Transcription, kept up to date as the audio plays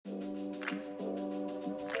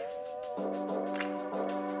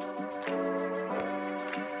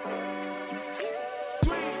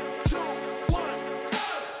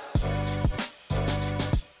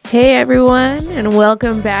Hey everyone, and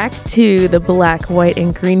welcome back to the Black, White,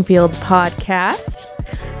 and Greenfield podcast.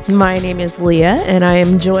 My name is Leah, and I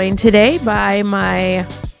am joined today by my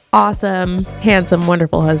awesome, handsome,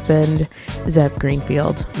 wonderful husband, Zeb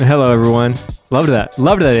Greenfield. Hello everyone. Loved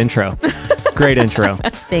that intro. Great intro.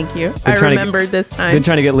 Thank you. I remembered this time. Been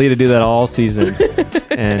trying to get Lee to do that all season,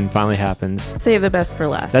 and finally happens. Save the best for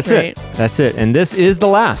last. That's right? That's it. And this is the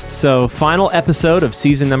last. So final episode of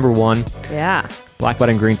season number 1. Yeah. Black, White,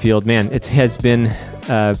 and Greenfield. Man, it has been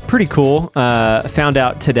pretty cool. Found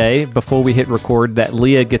out today before we hit record that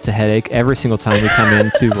Leah gets a headache every single time we come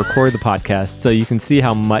in to record the podcast. So you can see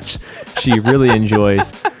how much she really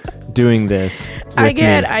enjoys doing this. I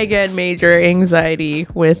get major anxiety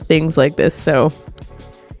with things like this. So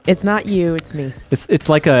it's not you, it's me. It's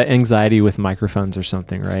like a anxiety with microphones or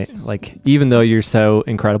something, right? Like even though you're so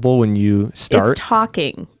incredible when you start. It's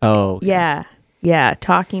talking. Oh. Okay. Yeah,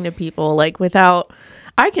 talking to people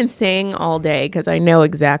I can sing all day because I know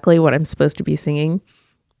exactly what I'm supposed to be singing.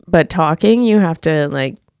 But talking, you have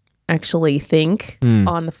to actually think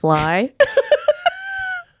on the fly.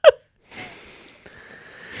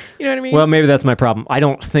 You know what I mean? Well, maybe that's my problem. I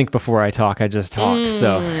don't think before I talk. I just talk.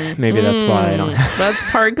 So maybe that's why I don't. Let's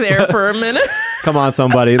park there for a minute. Come on,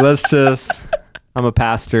 somebody. I'm a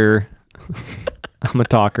pastor. I'm a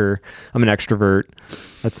talker. I'm an extrovert.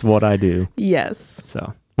 That's what I do. Yes.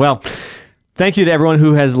 So, well, thank you to everyone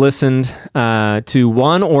who has listened to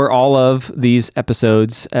one or all of these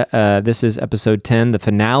episodes. This is episode 10, the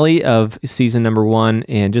finale of season number 1.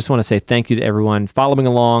 And just want to say thank you to everyone following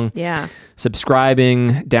along. Yeah.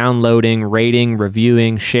 Subscribing, downloading, rating,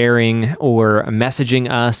 reviewing, sharing, or messaging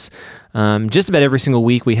us. Just about every single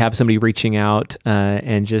week we have somebody reaching out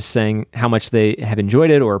and just saying how much they have enjoyed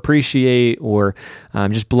it or appreciate or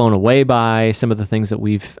just blown away by some of the things that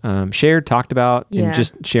we've shared, talked about, and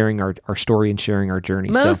just sharing our story and sharing our journey.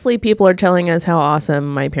 Mostly people are telling us how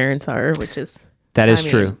awesome my parents are, which is... That is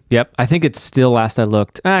true. Yep. I think it's still, last I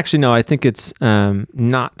looked. Actually, no, I think it's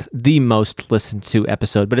not the most listened to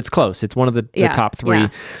episode, but it's close. It's one of the top 3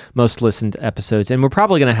 most listened episodes. And we're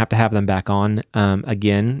probably going to have them back on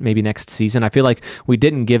again, maybe next season. I feel like we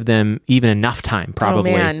didn't give them even enough time,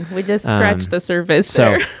 probably. Oh, man. We just scratched the surface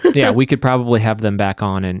there. So, yeah, we could probably have them back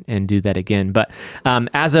on and do that again. But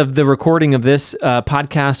as of the recording of this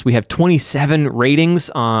podcast, we have 27 ratings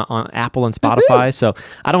on Apple and Spotify. Woo-hoo! So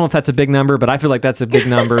I don't know if that's a big number, but I feel like that's a big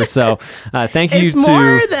number. So thank you. It's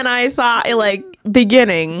more than I thought,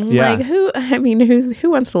 beginning. Yeah. Who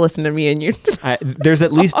wants to listen to me and you? There's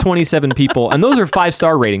at least 27 people. And those are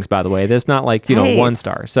 5-star ratings, by the way. That's not nice. 1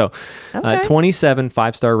 star. So 27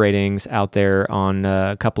 5-star ratings out there on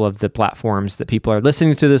a couple of the platforms that people are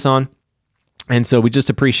listening to this on. And so we just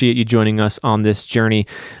appreciate you joining us on this journey.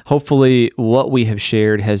 Hopefully what we have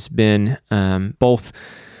shared has been both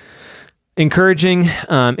encouraging,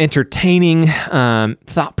 entertaining,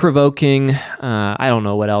 thought-provoking. I don't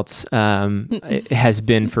know what else it has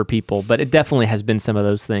been for people, but it definitely has been some of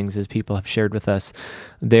those things as people have shared with us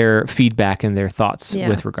their feedback and their thoughts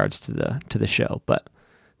with regards to the show. But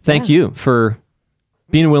thank you for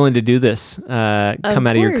being willing to do this. Come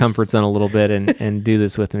out of your comfort zone a little bit and do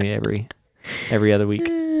this with me every other week.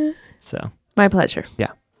 So my pleasure.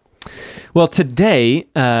 Yeah. Well, today,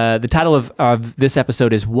 the title of this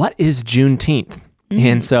episode is What is Juneteenth? Mm-hmm.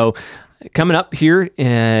 And so coming up here,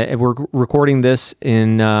 we're recording this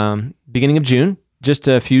in beginning of June, just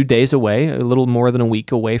a few days away, a little more than a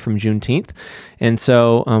week away from Juneteenth. And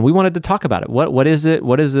so we wanted to talk about it. What is it?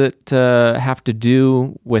 What does it have to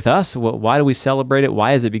do with us? Why do we celebrate it?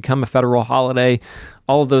 Why has it become a federal holiday?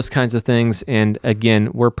 All of those kinds of things. And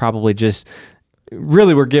again, we're probably just...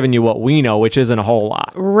 Really, we're giving you what we know, which isn't a whole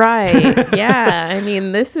lot. Right. Yeah.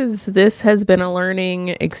 This has been a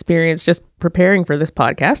learning experience, just preparing for this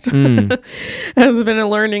podcast. Has been a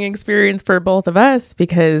learning experience for both of us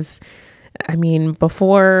because,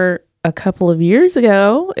 before a couple of years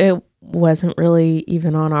ago, it wasn't really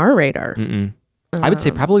even on our radar. I would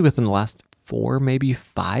say probably within the last 4, maybe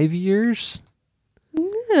 5 years.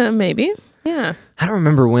 Yeah, maybe. Yeah. I don't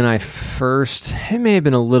remember when it may have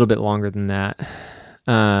been a little bit longer than that.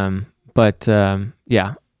 But can't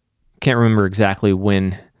remember exactly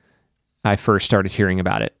when I first started hearing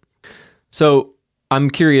about it. So I'm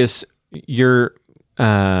curious your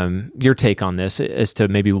take on this as to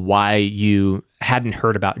maybe why you hadn't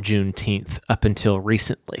heard about Juneteenth up until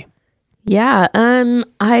recently. Yeah.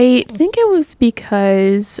 I think it was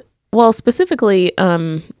because, specifically,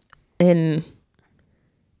 in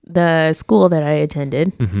the school that I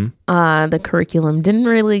attended, the curriculum didn't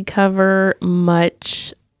really cover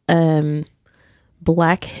much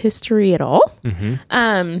Black history at all.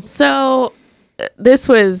 So this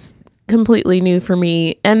was completely new for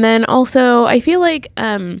me. And then also, I feel like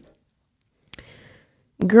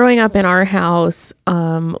growing up in our house,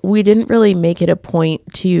 we didn't really make it a point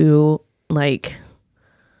to like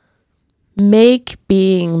make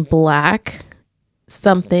being Black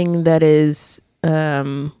something that is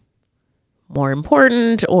more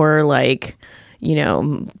important, or like, you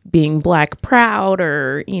know, being Black proud,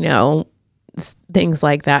 or, you know, things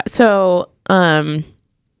like that. So,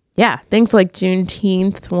 yeah, things like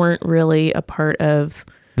Juneteenth weren't really a part of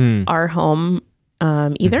our home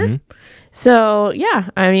either. Mm-hmm. So, yeah,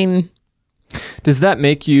 I mean. Does that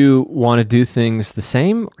make you want to do things the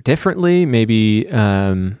same, differently, maybe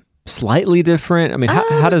slightly different? I mean,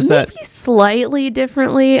 how does that? Maybe slightly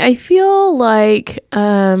differently. I feel like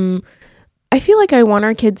I want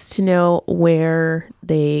our kids to know where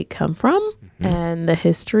they come from and the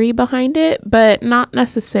history behind it, but not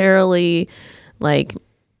necessarily like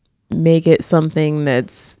make it something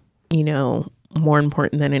that's, you know, more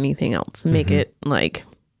important than anything else. Make it like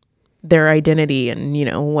their identity and, you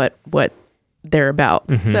know, what they're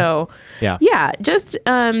about. So yeah, just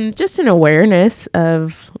an awareness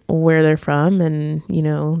of where they're from and, you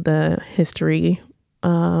know, the history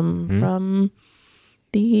from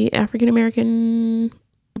the African American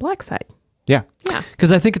Black side. Yeah.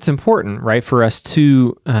 Because I think it's important, right, for us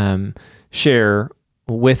to share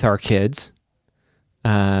with our kids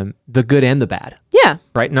the good and the bad. Yeah.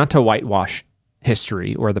 Right? Not to whitewash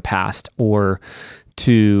history or the past, or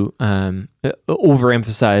to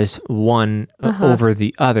overemphasize one over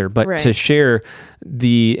the other, but to share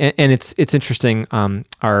and it's interesting.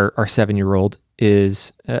 Our 7-year-old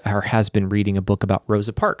is or has been reading a book about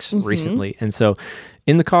Rosa Parks recently, and so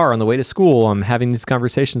in the car on the way to school, I'm having these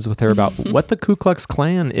conversations with her about what the Ku Klux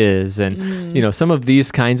Klan is, and you know, some of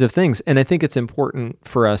these kinds of things. And I think it's important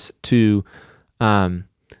for us to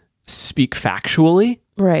speak factually,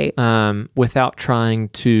 right, without trying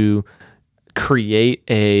to create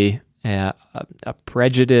a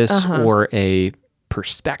prejudice or a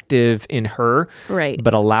perspective in her, right,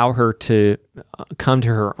 but allow her to come to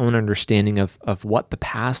her own understanding of what the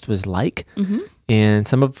past was like, and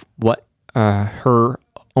some of what her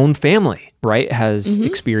own family, right, has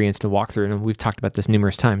experienced and walked through. And we've talked about this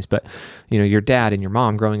numerous times, but you know, your dad and your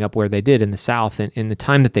mom growing up where they did in the South, and in the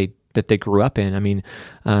time that they grew up in. I mean,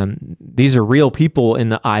 these are real people in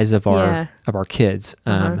the eyes of our kids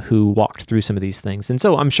who walked through some of these things. And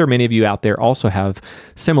so I'm sure many of you out there also have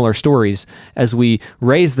similar stories. As we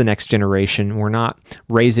raise the next generation, we're not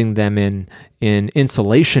raising them in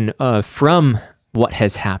insulation from what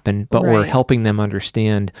has happened, but we're helping them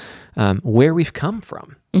understand where we've come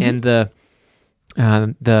from and the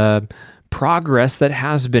progress that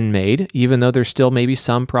has been made, even though there's still maybe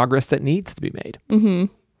some progress that needs to be made.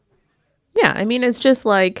 Yeah, I mean, it's just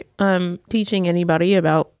like teaching anybody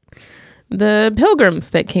about the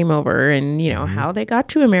pilgrims that came over, and, you know, how they got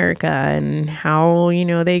to America, and how, you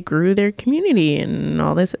know, they grew their community, and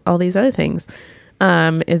all these other things.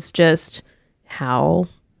 It's just how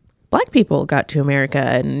Black people got to America,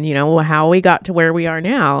 and, you know, how we got to where we are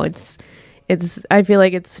now. It's I feel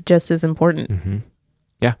like it's just as important.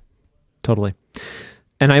 Yeah, totally.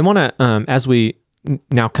 And I want to, as we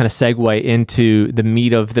now kind of segue into the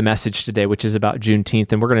meat of the message today, which is about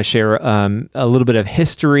Juneteenth. And we're going to share a little bit of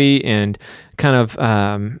history and kind of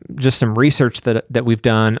just some research that we've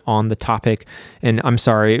done on the topic. And I'm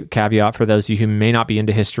sorry, caveat for those of you who may not be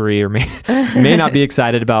into history or may not be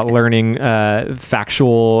excited about learning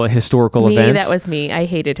factual historical events. That was me. I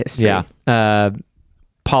hated history. Yeah.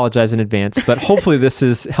 Apologize in advance, but hopefully this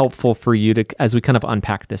is helpful for you as we kind of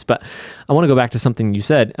unpack this. But I want to go back to something you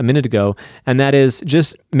said a minute ago, and that is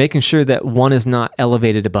just making sure that one is not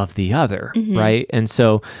elevated above the other, right? And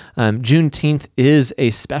so Juneteenth is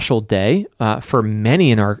a special day for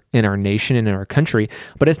many in our nation and in our country,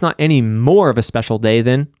 but it's not any more of a special day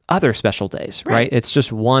than other special days, right? It's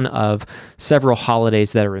just one of several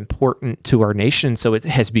holidays that are important to our nation. So it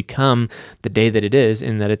has become the day that it is,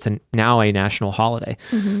 in that it's now a national holiday.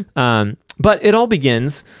 But it all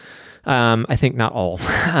begins, I think not all,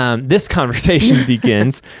 this conversation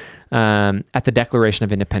begins at the Declaration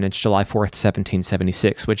of Independence, July 4th,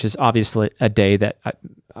 1776, which is obviously a day that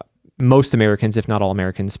most Americans, if not all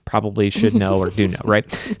Americans, probably should know or do know, right?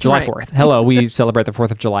 July 4th. Hello, we celebrate the 4th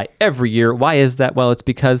of July every year. Why is that? Well, it's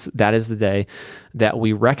because that is the day that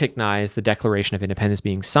we recognize the Declaration of Independence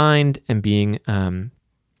being signed and being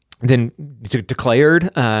then declared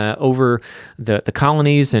over the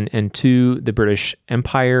colonies and to the British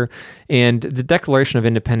Empire. And the Declaration of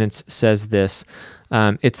Independence says this.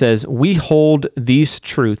 It says, "We hold these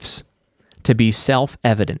truths to be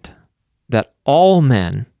self-evident, that all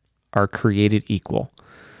men are created equal,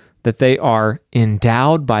 that they are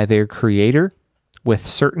endowed by their Creator with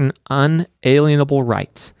certain unalienable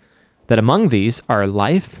rights, that among these are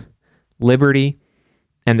life, liberty,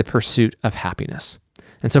 and the pursuit of happiness.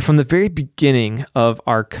 And so from the very beginning of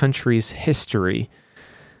our country's history,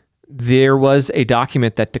 there was a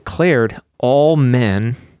document that declared all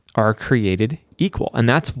men are created equal. And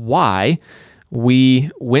that's why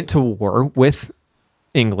we went to war with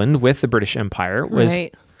England, with the British Empire, was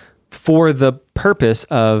for the purpose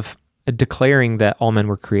of declaring that all men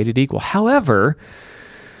were created equal. However,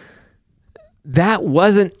 that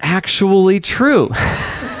wasn't actually true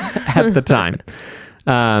at the time.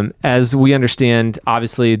 As we understand,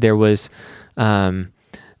 obviously there were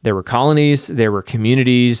colonies, there were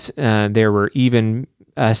communities, there were even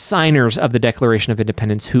signers of the Declaration of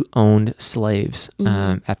Independence who owned slaves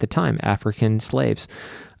at the time, African slaves.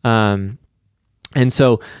 And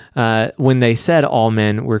so when they said all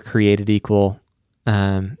men were created equal,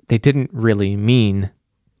 they didn't really mean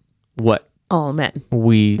what all men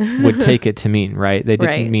we would take it to mean, right? They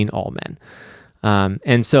didn't mean all men.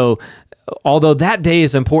 And so although that day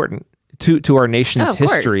is important to our nation's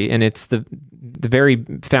history, and it's the very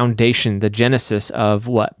foundation, the genesis of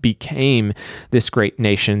what became this great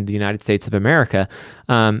nation, the United States of America,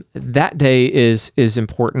 that day is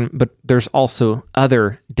important, but there's also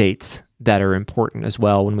other dates that are important as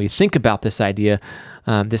well. When we think about this idea,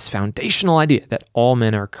 this foundational idea that all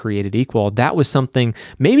men are created equal, that was something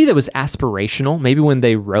maybe that was aspirational. Maybe when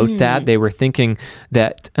they wrote that, they were thinking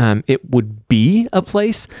that it would be a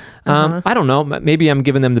place. I don't know. Maybe I'm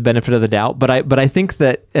giving them the benefit of the doubt, but I think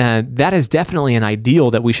that that is definitely an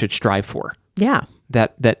ideal that we should strive for. Yeah.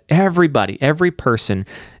 That everybody, every person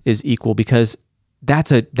is equal, because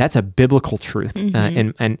that's a biblical truth.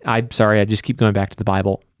 And I'm sorry, I just keep going back to the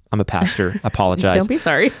Bible. I'm a pastor. I apologize. Don't be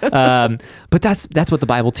sorry. But that's what the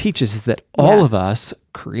Bible teaches, is that all of us,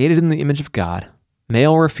 created in the image of God,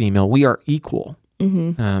 male or female, we are equal.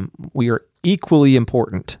 We are equally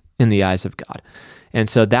important in the eyes of God. And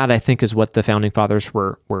so that, I think, is what the Founding Fathers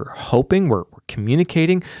were hoping, were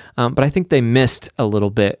communicating. But I think they missed a little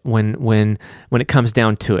bit when it comes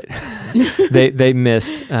down to it. They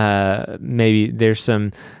missed, maybe there's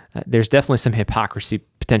definitely some hypocrisy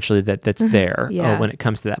potentially that's there when it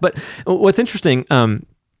comes to that. But what's interesting,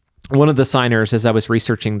 one of the signers, as I was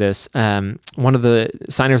researching this, one of the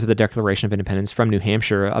signers of the Declaration of Independence from New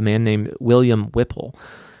Hampshire, a man named William Whipple,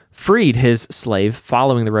 freed his slave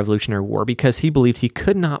following the Revolutionary War because he believed he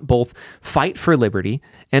could not both fight for liberty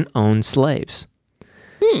and own slaves.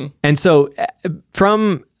 And so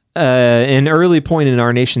from an early point in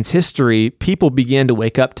our nation's history, people began to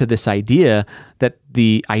wake up to this idea that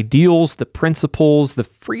the ideals, the principles, the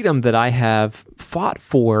freedom that I have fought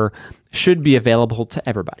for should be available to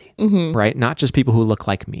everybody, right? Not just people who look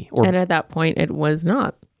like me. And at that point, it was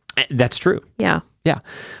not. That's true. Yeah. Yeah.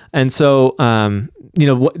 And so,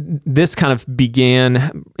 this kind of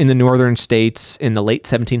began in the northern states in the late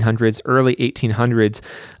 1700s, early 1800s,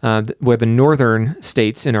 where the northern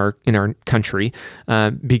states in our country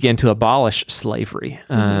began to abolish slavery,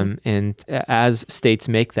 and as states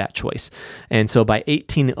make that choice. And so by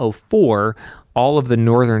 1804, all of the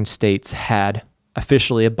northern states had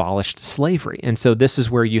officially abolished slavery. And so this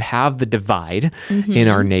is where you have the divide in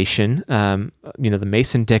our nation, the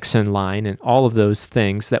Mason-Dixon line and all of those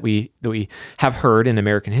things that we have heard in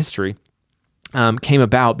American history came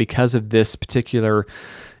about because of this particular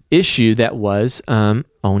issue that was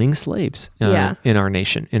owning slaves in our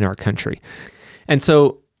nation, in our country. And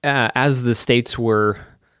so as the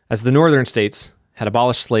northern states had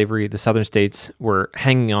abolished slavery, the southern states were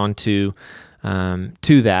hanging on to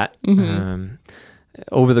that.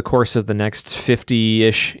 Over the course of the next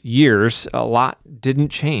 50-ish years, a lot didn't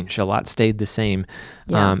change. A lot stayed the same.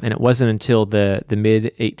 And it wasn't until the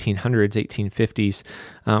mid-1800s, 1850s,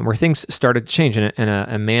 where things started to change. And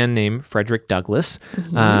a man named Frederick Douglass,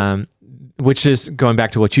 which is going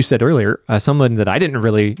back to what you said earlier, someone that I didn't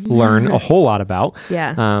really learn a whole lot about.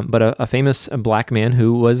 But a famous black man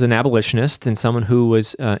who was an abolitionist and someone who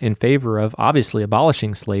was in favor of obviously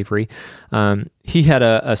abolishing slavery. He had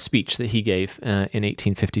a speech that he gave in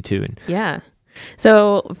 1852.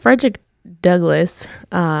 So Frederick Douglass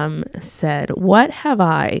said, "What have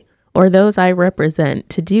I, or those I represent,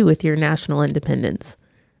 to do with your national independence?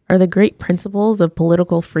 Are the great principles of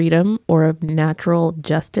political freedom or of natural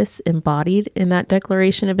justice embodied in that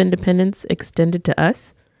Declaration of Independence extended to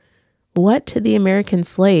us? What to the American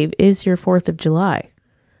slave is your 4th of July?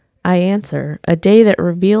 I answer, a day that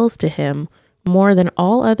reveals to him, more than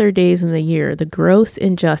all other days in the year, the gross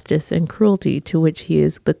injustice and cruelty to which he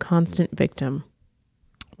is the constant victim."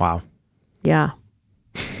 Wow. Yeah.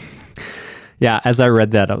 Yeah, as I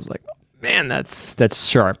read that, I was like, man, that's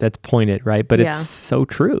sharp, that's pointed, right? But it's so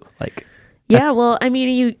true. Like, yeah, well, I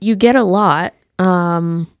mean, you get a lot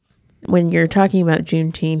when you're talking about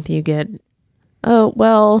Juneteenth. You get, oh,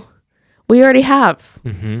 well, we already have.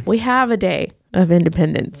 We have a day of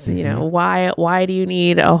independence. You know, why do you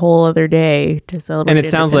need a whole other day to celebrate? And it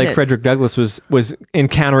sounds like Frederick Douglass was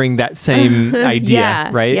encountering that same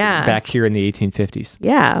idea, right? Yeah. Back here in the 1850s.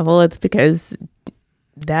 Yeah, well, it's because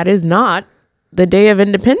that is not the day of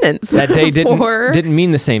independence. That day didn't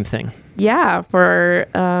mean the same thing. Yeah, for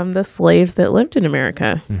the slaves that lived in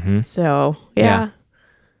America. So, yeah.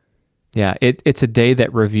 It's a day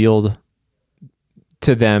that revealed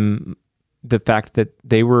to them the fact that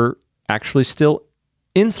they were actually still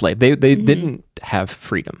enslaved. They didn't have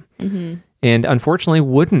freedom. And unfortunately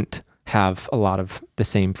wouldn't have a lot of the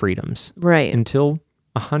same freedoms. Right. Until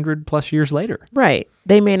 100+ years later. Right.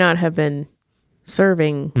 They may not have been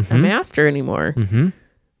serving a master anymore.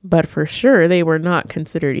 But for sure, they were not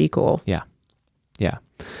considered equal. Yeah.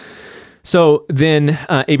 So then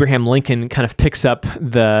Abraham Lincoln kind of picks up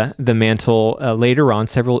the mantle later on,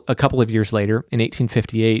 a couple of years later, in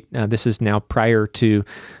 1858. This is now prior to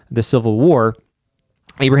the Civil War.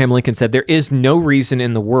 Abraham Lincoln said, "There is no reason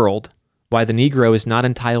in the world why the Negro is not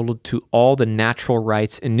entitled to all the natural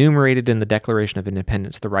rights enumerated in the Declaration of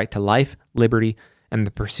Independence, the right to life, liberty, and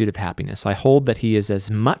the pursuit of happiness. I hold that he is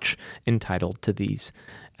as much entitled to these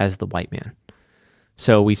as the white man."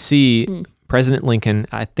 So we see President Lincoln,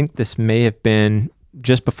 I think this may have been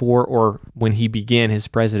just before or when he began his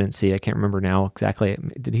presidency. I can't remember now exactly.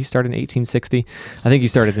 Did he start in 1860? I think he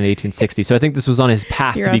started in 1860. So I think this was on his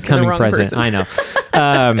path to becoming president. I know.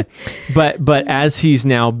 But as he's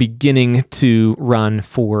now beginning to run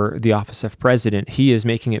for the office of president, he is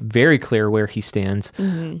making it very clear where he stands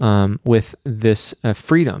with this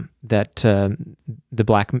freedom that the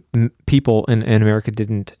black people in America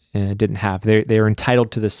didn't have. They are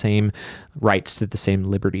entitled to the same rights, to the same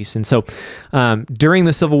liberties. And so during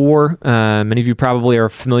the Civil War, many of you probably are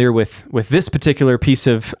familiar with this particular piece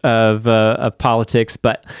of politics,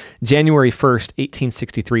 but January 1st,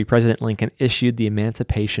 1863, President Lincoln issued the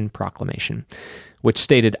Emancipation Proclamation, which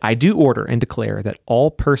stated, "I do order and declare that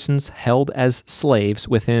all persons held as slaves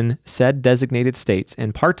within said designated states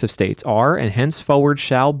and parts of states are and henceforward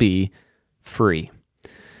shall be free."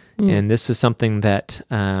 And this is something that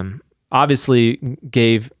obviously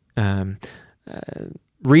gave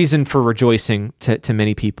reason for rejoicing to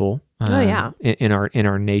many people in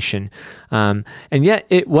our nation. And yet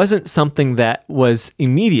it wasn't something that was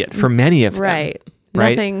immediate for many of them. Right.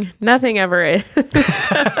 Right? Nothing ever is.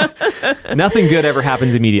 Nothing good ever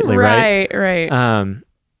happens immediately, right? Right.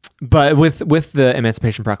 But with the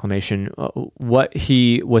Emancipation Proclamation, what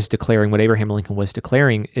he was declaring, what Abraham Lincoln was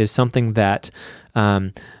declaring, is something that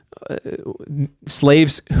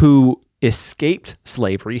slaves who escaped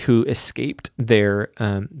slavery, who escaped their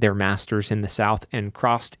masters in the South and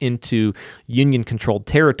crossed into Union-controlled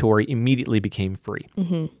territory, immediately became free.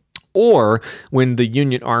 Or when the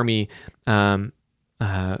Union Army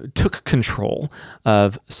took control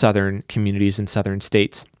of Southern communities and Southern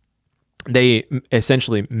states, they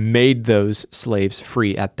essentially made those slaves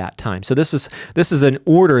free at that time. So this is an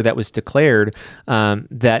order that was declared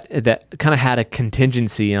that kind of had a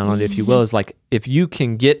contingency on it, if you will. Is like, if you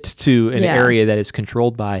can get to an area that is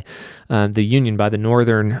controlled by the Union, by the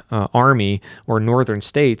Northern Army or Northern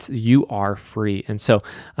states, you are free. And so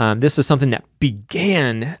this is something that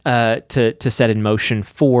began to set in motion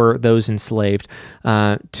for those enslaved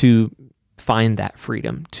to find that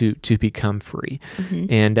freedom, to become free.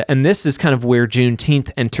 And this is kind of where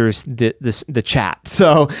Juneteenth enters the chat.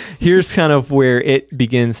 So here's kind of where it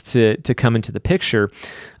begins to come into the picture.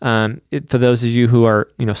 For those of you who are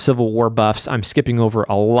Civil War buffs, I'm skipping over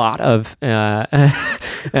a lot of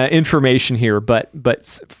information here, but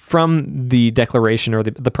from the declaration or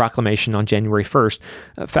the proclamation on January 1st,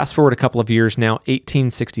 fast forward a couple of years now,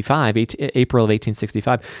 April of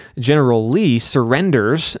 1865, General Lee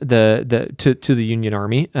surrenders to the Union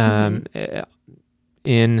Army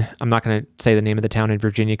in, I'm not going to say the name of the town in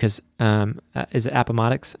Virginia because is it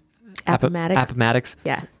Appomattox? Appomattox.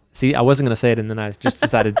 Yeah. See, I wasn't going to say it, and then I just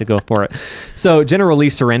decided to go for it. So General Lee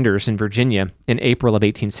surrenders in Virginia in April of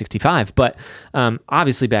 1865. But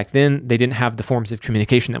obviously back then, they didn't have the forms of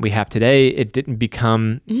communication that we have today. It didn't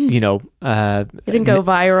become, it didn't go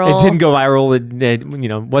viral. It didn't go viral.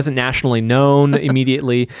 It wasn't nationally known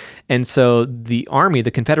immediately. And so the army,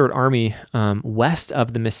 the Confederate Army west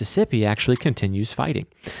of the Mississippi, actually continues fighting.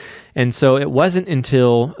 And so it wasn't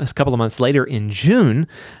until a couple of months later in June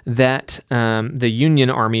that the Union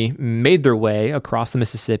Army army made their way across the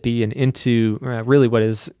Mississippi and into really what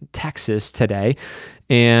is Texas today,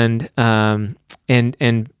 and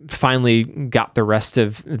finally got the rest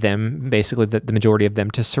of them, basically the majority of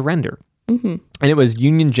them, to surrender. Mm-hmm. And it was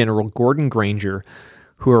Union General Gordon Granger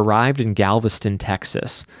who arrived in Galveston,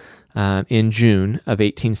 Texas, in June of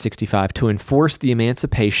 1865 to enforce the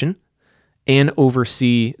emancipation and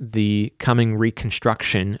oversee the coming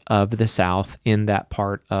reconstruction of the South in that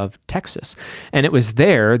part of Texas. And it was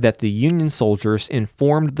there that the Union soldiers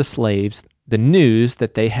informed the slaves the news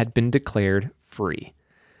that they had been declared free.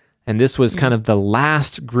 And this was kind of the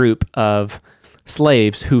last group of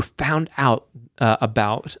slaves who found out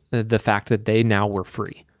about the fact that they now were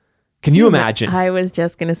free. Can you imagine? I was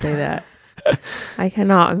just going to say that. I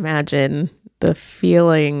cannot imagine the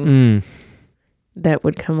feeling that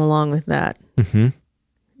would come along with that. Mm-hmm.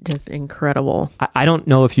 Just incredible. I don't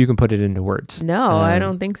know if you can put it into words. No, I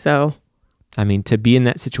don't think so. I mean, to be in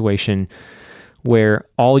that situation where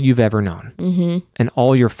all you've ever known and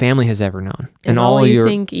all your family has ever known and all you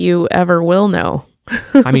think you ever will know.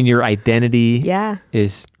 I mean, your identity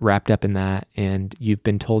is wrapped up in that, and you've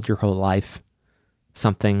been told your whole life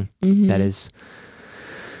something that is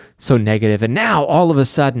so negative. And now all of a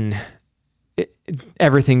sudden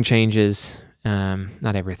everything changes.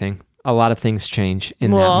 Not everything. A lot of things change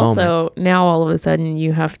in that moment. Well, also, now all of a sudden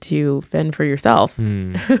you have to fend for yourself.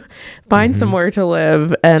 Find somewhere to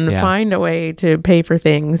live and find a way to pay for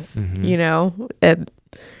things, you know? And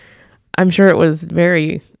I'm sure it was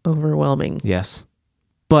very overwhelming. Yes.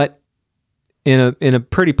 But in a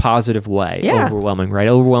pretty positive way. Overwhelming, right?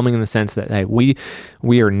 Overwhelming in the sense that, hey,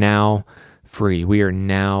 we are now free. We are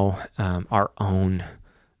now our own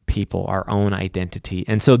people, our own identity.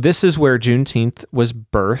 And so this is where Juneteenth was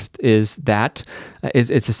birthed,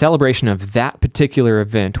 it's a celebration of that particular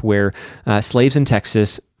event where slaves in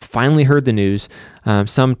Texas finally heard the news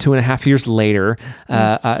some 2.5 years later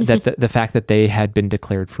that the fact that they had been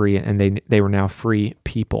declared free and they were now free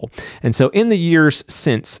people. And so in the years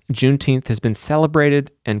since, Juneteenth has been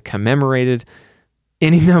celebrated and commemorated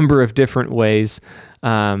any number of different ways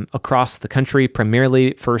across the country,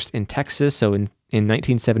 primarily first in Texas. So in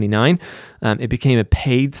 1979, it became a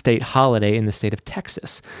paid state holiday in the state of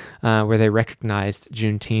Texas, where they recognized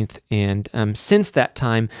Juneteenth. And since that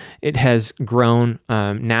time, it has grown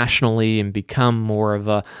nationally and become more of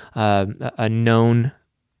a known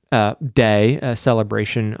day, a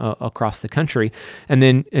celebration across the country. And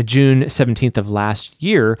then June 17th of last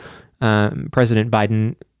year, President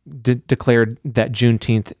Biden declared that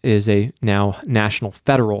Juneteenth is a now national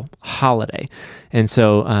federal holiday. And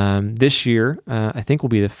so this year, I think will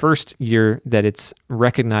be the first year that it's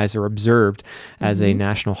recognized or observed as a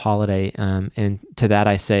national holiday. And to that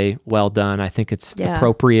I say, well done. I think it's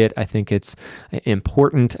appropriate. I think it's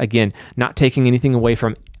important. Again, not taking anything away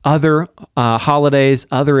from other holidays,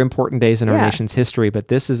 other important days in our nation's history, but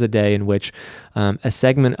this is a day in which a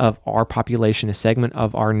segment of our population, a segment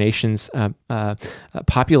of our nation's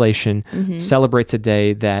population celebrates a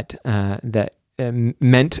day that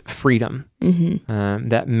meant freedom,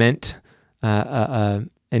 that meant an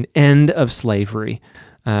end of slavery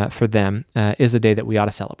for them, is a day that we ought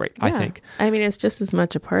to celebrate, I think. I mean, it's just as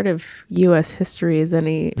much a part of U.S. history as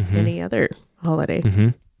any other holiday.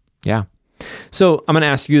 Yeah. So I'm going to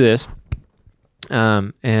ask you this,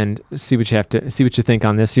 and see what you think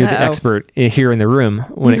on this. You're the expert here in the room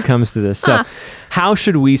when it comes to this. So, how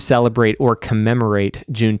should we celebrate or commemorate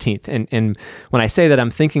Juneteenth? And when I say that, I'm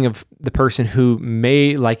thinking of the person who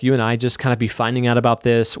may, like you and I, just kind of be finding out about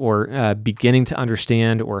this or beginning to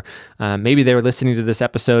understand, or maybe they were listening to this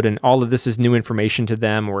episode and all of this is new information to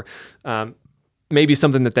them, or maybe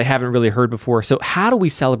something that they haven't really heard before. So, how do we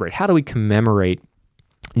celebrate? How do we commemorate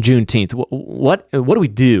Juneteenth? What do we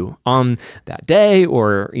do on that day,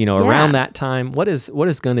 or around that time? What is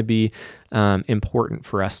going to be important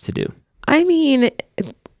for us to do? I mean,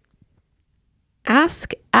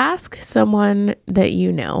 ask someone that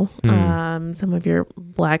you know, some of your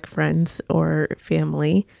Black friends or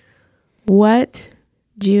family, what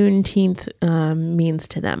Juneteenth means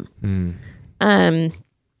to them, and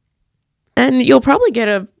you'll probably get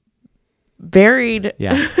a varied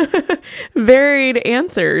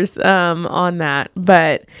answers on that,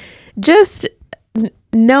 but just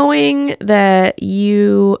knowing that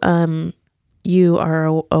you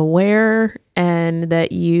are aware and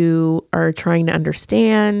that you are trying to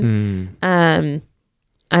understand, I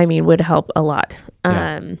mean, would help a lot.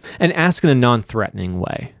 And ask in a non-threatening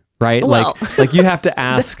way, right? Well, like you have to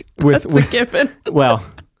ask with a given. Well,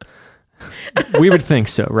 we would think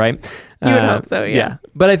so, right? You would hope so, yeah.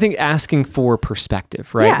 But I think asking for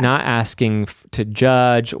perspective, right? Yeah. Not asking to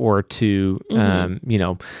judge or to,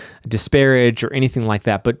 disparage or anything like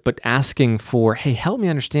that, but asking for, hey, help me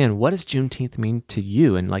understand, what does Juneteenth mean to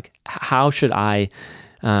you? And like, how should I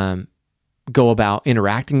go about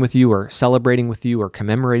interacting with you or celebrating with you or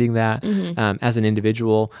commemorating that as an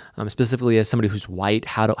individual, specifically as somebody who's white?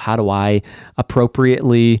 How do I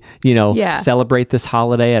appropriately, celebrate this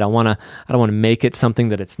holiday? I don't want to make it something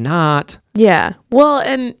that it's not. Yeah. Well,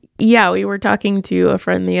 and we were talking to a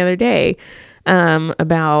friend the other day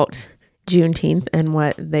about Juneteenth and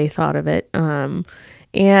what they thought of it.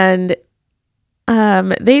 And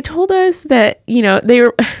they told us that, they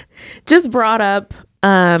were just brought up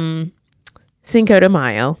Cinco de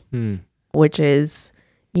Mayo, which is,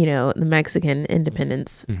 the Mexican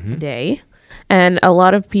Independence Day. And a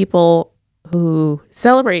lot of people who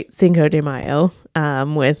celebrate Cinco de Mayo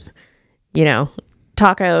with,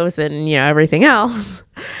 tacos and, everything else,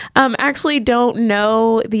 actually don't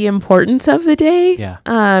know the importance of the day. Yeah.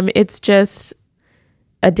 It's just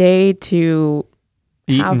a day to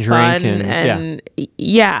eat have and drink fun and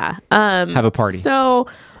have a party. So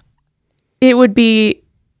it would be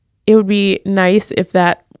nice if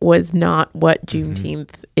that was not what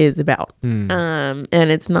Juneteenth is about. And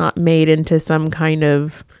it's not made into some kind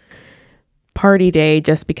of party day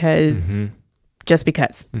just because, to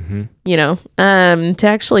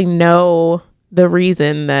actually know the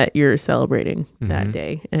reason that you're celebrating that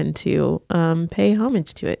day and to pay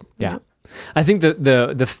homage to it. Yeah. I think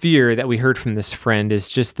the fear that we heard from this friend is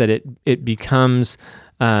just that it becomes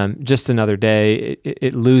just another day.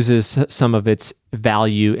 It loses some of its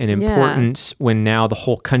value and importance when now the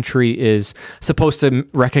whole country is supposed to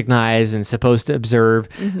recognize and supposed to observe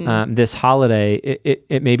this holiday.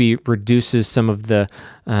 It maybe reduces some of the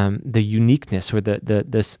uniqueness or the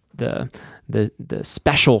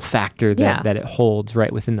special factor that it holds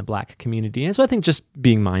right within the Black community. And so I think just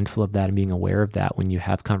being mindful of that and being aware of that when you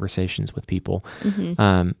have conversations with people,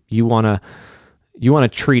 you want to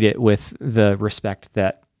treat it with the respect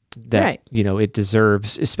that right. It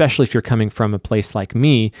deserves, especially if you're coming from a place like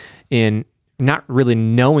me in not really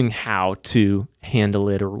knowing how to handle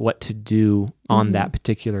it or what to do on that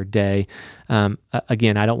particular day.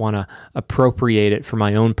 Again, I don't want to appropriate it for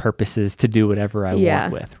my own purposes to do whatever I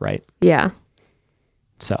want with, right? Yeah.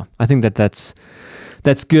 So I think that's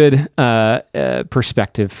good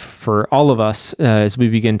perspective for all of us as we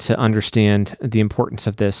begin to understand the importance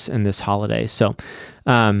of this and this holiday. So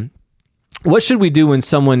what should we do when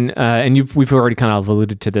someone, and we've already kind of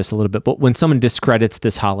alluded to this a little bit, but when someone discredits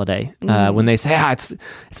this holiday, when they say, it's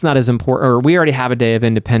not as important, or we already have a day of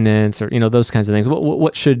independence, or, those kinds of things,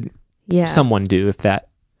 what should someone do if that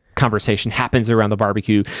conversation happens around the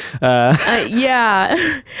barbecue?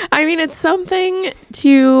 I mean, it's something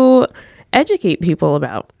to educate people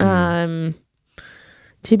about, to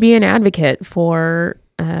be an advocate for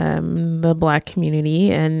the Black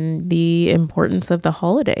community and the importance of the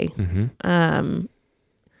holiday.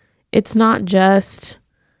 It's not just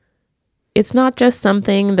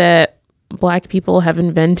something that Black people have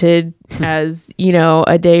invented as,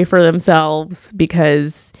 a day for themselves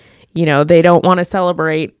because, they don't want to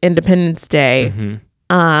celebrate Independence Day.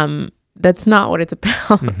 That's not what it's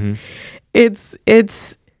about. It's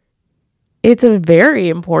a very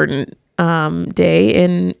important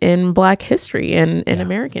day in Black history and in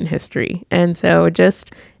American history. And so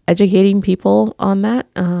just educating people on that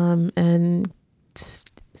and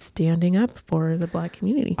standing up for the Black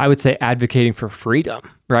community. I would say advocating for freedom,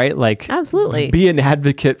 right? Like, absolutely, be an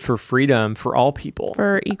advocate for freedom for all people.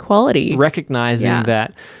 For equality. Recognizing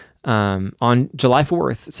that on July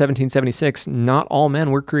 4th, 1776, not all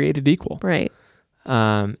men were created equal. Right.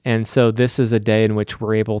 And so this is a day in which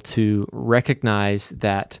we're able to recognize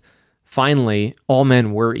that finally all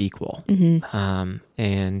men were equal,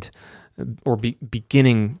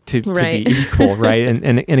 beginning to be equal, right?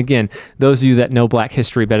 And again, those of you that know Black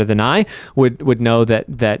history better than I would know that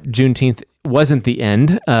Juneteenth wasn't the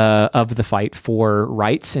end of the fight for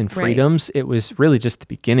rights and freedoms. Right. It was really just the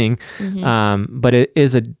beginning. But it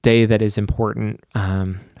is a day that is important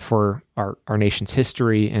for our nation's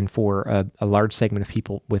history and for a large segment of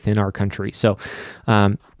people within our country. So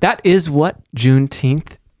that is what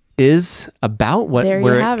Juneteenth is about,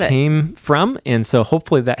 where it came from. And so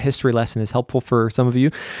hopefully that history lesson is helpful for some of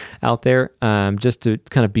you out there, just to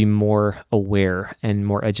kind of be more aware and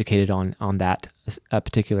more educated on that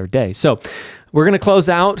particular day. So we're going to close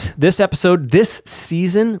out this episode, this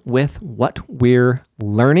season, with what we're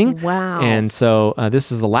learning. Wow. And so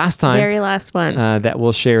this is the last time, very last one, that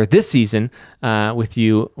we'll share this season with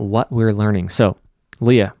you what we're learning. So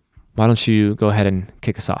Leah, why don't you go ahead and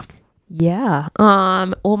kick us off? Yeah.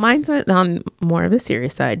 Well, mine's on more of a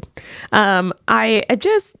serious side. I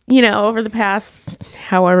just, over the past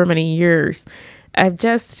however many years, I've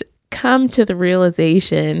just come to the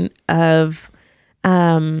realization of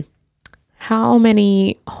how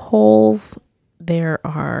many holes there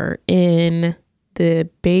are in the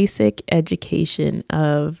basic education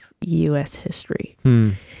of U.S. history.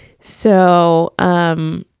 So,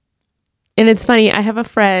 and it's funny, I have a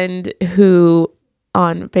friend who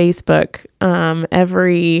on Facebook,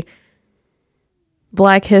 every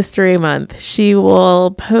Black History Month, she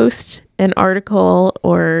will post an article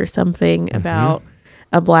or something about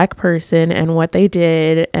a Black person and what they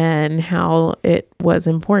did and how it was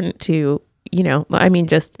important to,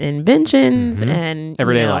 just inventions and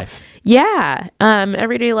everyday life. Yeah.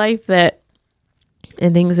 Everyday life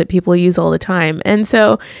and things that people use all the time. And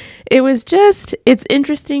so it's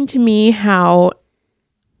interesting to me how,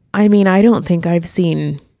 I don't think I've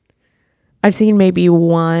seen maybe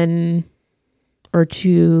one or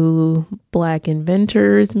two Black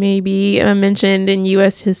inventors maybe mentioned in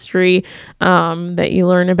U.S. history that you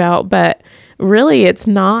learn about, but really it's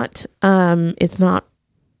not well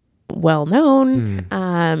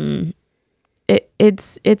known.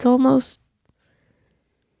 It's almost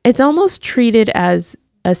treated as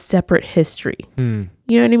a separate history. You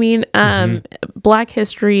know what I mean? Black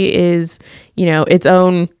history is, its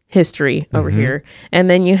own history over here. And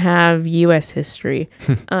then you have U.S. history,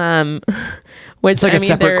 which it's like a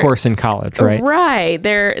separate course in college, right? Right.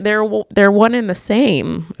 They're one and the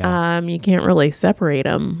same. Yeah. You can't really separate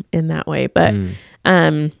them in that way, but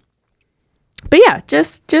yeah,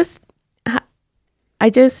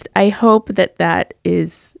 I hope that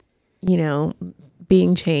is,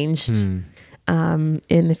 being changed, in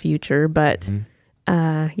the future, but,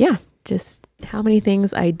 yeah, just how many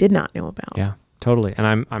things I did not know about. Yeah. Totally. And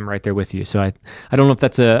I'm right there with you. So I don't know if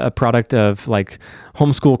that's a product of like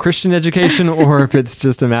homeschool Christian education or if it's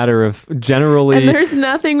just a matter of generally. And there's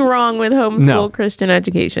nothing wrong with homeschool Christian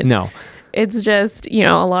education. No. It's just,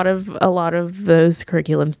 a lot of those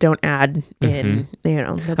curriculums don't add in,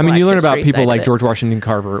 the Black you learn about people like it. George Washington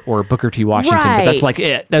Carver or Booker T. Washington, right. but that's like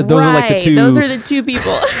it. Those are like the two. Those are the two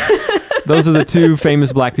people. Those are the two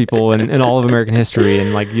famous Black people in all of American history,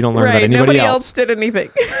 and like you don't learn about anybody else. Nobody else did anything.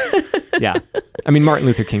 Yeah. Martin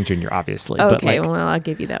Luther King Jr., obviously. Okay, well, I'll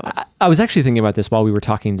give you that one. I was actually thinking about this while we were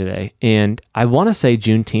talking today, and I want to say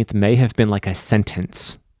Juneteenth may have been like a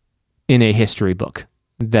sentence in a history book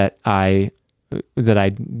that I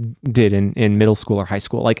did in middle school or high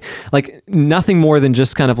school. Like nothing more than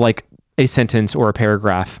just kind of like a sentence or a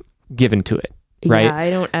paragraph given to it. Right. Yeah, I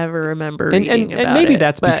don't ever remember reading about and maybe it,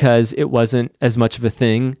 that's because it wasn't as much of a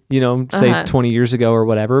thing, say 20 years ago or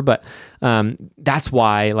whatever. But that's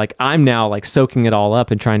why like I'm now like soaking it all up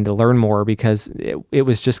and trying to learn more because it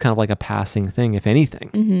was just kind of like a passing thing, if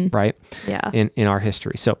anything, right? Yeah. In our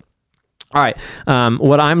history. So, all right.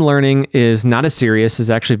 What I'm learning is not as serious, is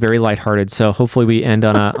actually very lighthearted. So hopefully we end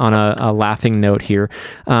on a laughing note here.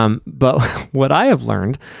 But what I have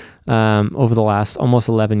learned over the last almost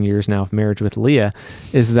 11 years now of marriage with Leah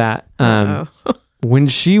is that when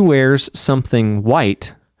she wears something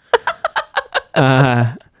white,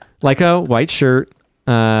 like a white shirt,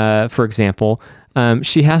 for example,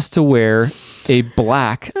 she has to wear a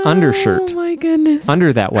black undershirt. Oh my goodness.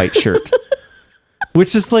 Under that white shirt,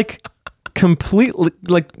 which is like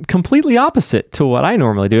completely opposite to what I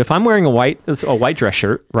normally do. If I'm wearing a white dress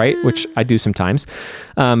shirt, right, which I do sometimes,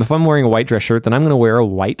 if I'm wearing a white dress shirt, then I'm going to wear a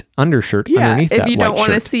white undershirt underneath that white shirt. If you don't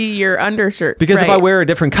want to see your undershirt. Because if I wear a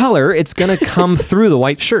different color, it's going to come through the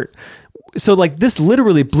white shirt. So like this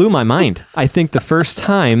literally blew my mind. I think the first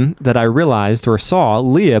time that I realized or saw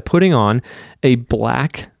Leah putting on a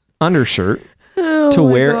black undershirt to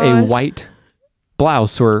wear a white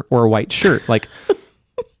blouse or a white shirt, like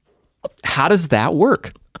how does that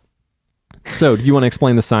work? So, do you want to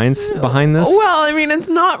explain the science behind this? Well, it's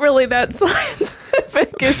not really that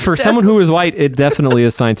scientific. For someone who is white, it definitely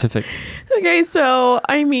is scientific. Okay, so,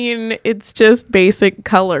 it's just basic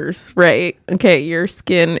colors, right? Okay, your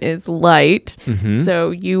skin is light,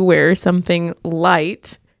 so you wear something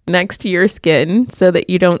light next to your skin so that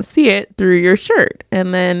you don't see it through your shirt.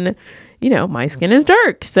 And then my skin is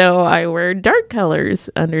dark, so I wear dark colors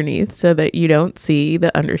underneath so that you don't see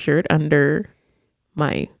the undershirt under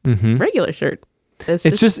my regular shirt.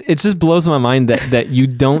 It just blows my mind that you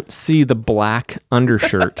don't see the black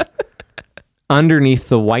undershirt underneath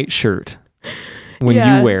the white shirt when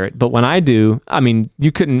you wear it. But when I do,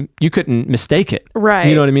 you couldn't mistake it. Right.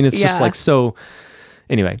 You know what I mean? It's just like so.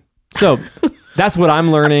 Anyway, so that's what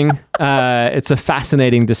I'm learning. It's a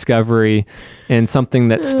fascinating discovery and something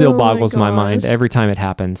that still boggles my mind every time it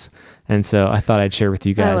happens. And so I thought I'd share with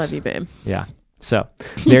you guys. I love you, babe. Yeah. So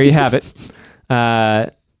there you have it.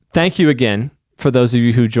 Thank you again for those of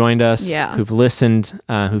you who joined us, who've listened,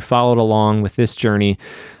 who followed along with this journey.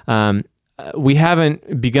 We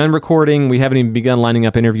haven't begun recording. We haven't even begun lining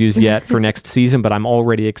up interviews yet for next season, but I'm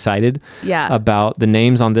already excited about the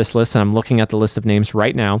names on this list. And I'm looking at the list of names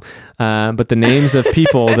right now. But the names of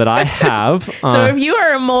people that I have. So if you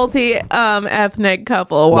are a multi-ethnic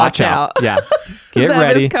couple, watch out. Yeah. Get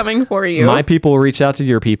ready. Is coming for you. My people will reach out to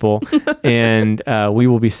your people, and we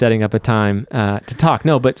will be setting up a time to talk.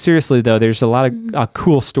 No, but seriously, though, there's a lot of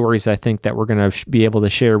cool stories, I think, that we're going to be able to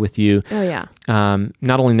share with you. Oh, yeah.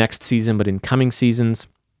 Not only next season, but in coming seasons.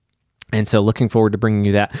 And so looking forward to bringing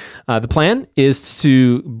you that. The plan is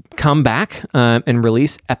to come back and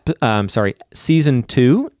release season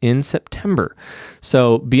 2 in September.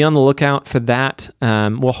 So be on the lookout for that.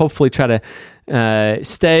 We'll hopefully try to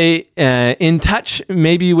stay in touch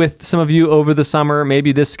maybe with some of you over the summer.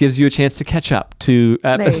 Maybe this gives you a chance to catch up to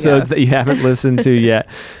episodes that you haven't listened to yet.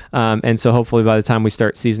 And so hopefully by the time we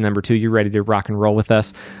start season number 2, you're ready to rock and roll with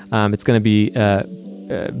us. It's going to be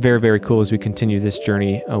very, very cool as we continue this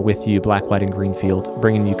journey with you, Black, White, and Greenfield,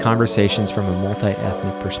 bringing you conversations from a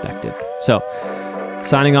multi-ethnic perspective. So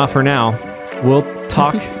signing off for now. We'll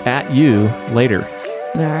talk at you later.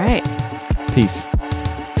 All right. Peace.